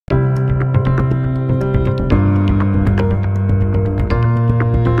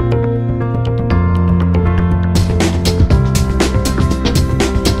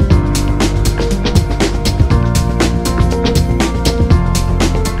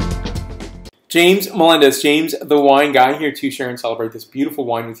James Melendez, James the wine guy, here to share and celebrate this beautiful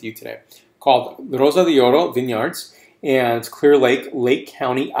wine with you today, called Rosa de Oro Vineyards, and Clear Lake, Lake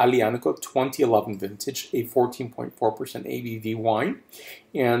County, Aglianico, 2011 vintage, a 14.4% ABV wine,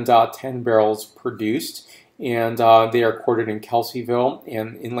 and 10 barrels produced. And they are quartered in Kelseyville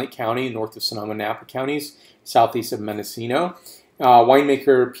and in Lake County, north of Sonoma, Napa counties, southeast of Mendocino.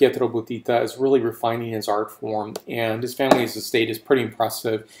 Winemaker Pietro Butita is really refining his art form, and his family's estate is pretty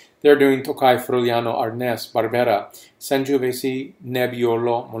impressive. They're doing Tokai, Friuliano, Arnés, Barbera, Sangiovese,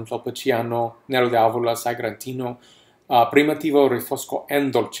 Nebbiolo, Montepulciano, Nero d'Avola, Sagrantino, Primitivo, Refosco,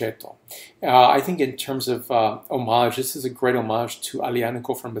 and Dolcetto. I think in terms of homage, this is a great homage to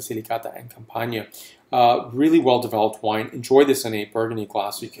Aglianico from Basilicata and Campania. Really well-developed wine. Enjoy this in a Burgundy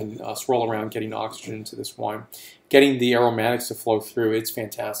glass so you can swirl around getting oxygen into this wine. Getting the aromatics to flow through, it's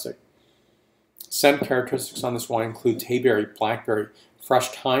fantastic. Scent characteristics on this wine include tayberry, blackberry, fresh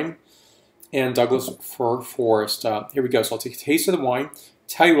thyme, and Douglas fir forest. Here we go. So I'll take a taste of the wine,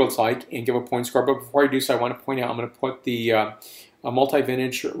 tell you what it's like, and give a point score. But before I do so, I want to point out I'm going to put the a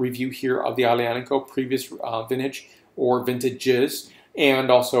multi-vintage review here of the Aglianico, previous vintage or vintages,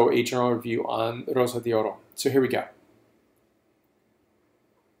 and also a general review on Rosa de Oro. So here we go.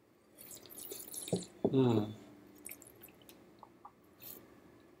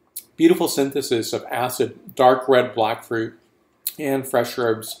 Beautiful synthesis of acid, dark red black fruit, and fresh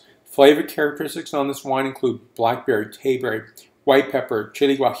herbs. Flavor characteristics on this wine include blackberry, tayberry, white pepper,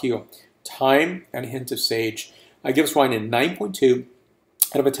 chili guajillo, thyme, and a hint of sage. I give this wine a 9.2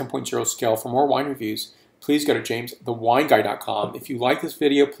 out of a 10.0 scale. For more wine reviews, please go to jamesthewineguy.com. If you like this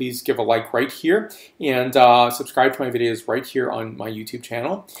video, please give a like right here, and subscribe to my videos right here on my YouTube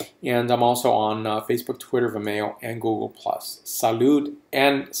channel. And I'm also on Facebook, Twitter, Vimeo, and Google+. Salud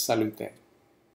and salute.